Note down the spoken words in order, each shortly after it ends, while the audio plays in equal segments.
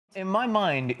In my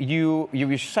mind, you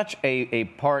were such a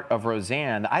part of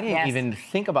Roseanne. I didn't even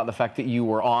think about the fact that you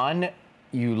were on,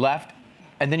 you left,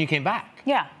 and then you came back.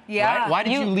 Yeah. Right? Why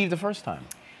did you leave the first time?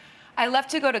 I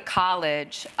left to go to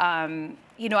college.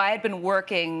 You know, I had been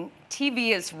working.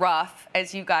 TV is rough,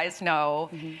 as you guys know.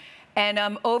 Mm-hmm.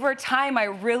 And over time, I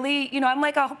really, you know, I'm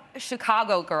like a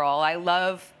Chicago girl. I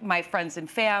love my friends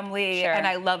and family, and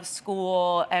I love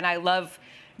school, and I love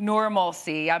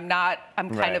normalcy. I'm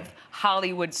kind of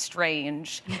Hollywood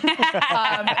strange.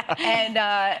 Love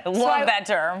that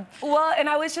term. Well, and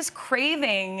I was just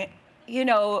craving, you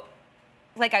know,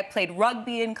 like I played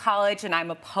rugby in college, and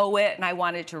I'm a poet, and I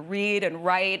wanted to read and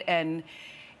write and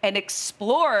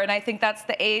explore. And I think that's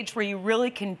the age where you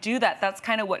really can do that. That's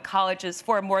kind of what college is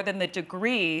for, more than the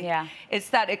degree. Yeah. It's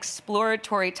that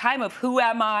exploratory time of who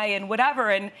am I and whatever.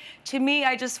 And to me,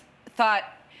 I just thought,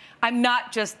 I'm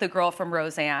not just the girl from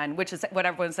Roseanne, which is what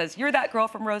everyone says, you're that girl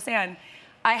from Roseanne.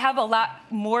 I have a lot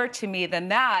more to me than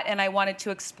that, and I wanted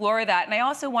to explore that. And I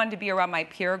also wanted to be around my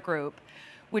peer group,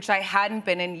 which I hadn't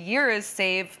been in years,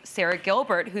 save Sarah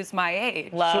Gilbert, who's my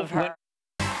age. Love her.